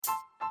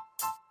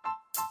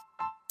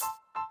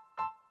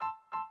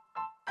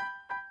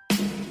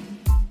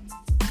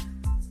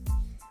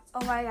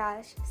Oh my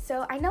gosh.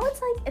 So I know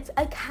it's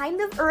a kind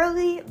of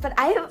early, but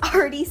I have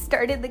already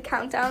started the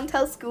countdown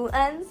till school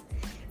ends.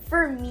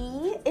 For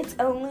me, it's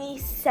only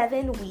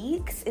 7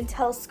 weeks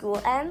until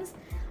school ends.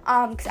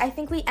 Because I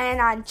think we end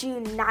on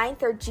June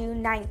 9th or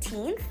June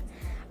 19th.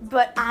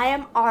 But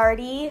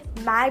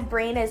my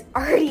brain is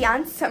already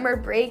on summer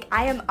break.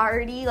 I am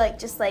already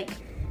just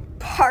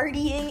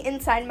partying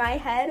inside my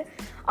head.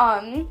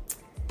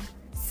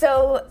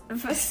 So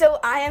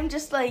I am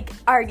just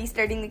already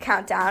starting the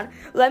countdown.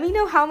 Let me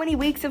know how many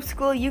weeks of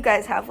school you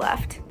guys have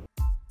left.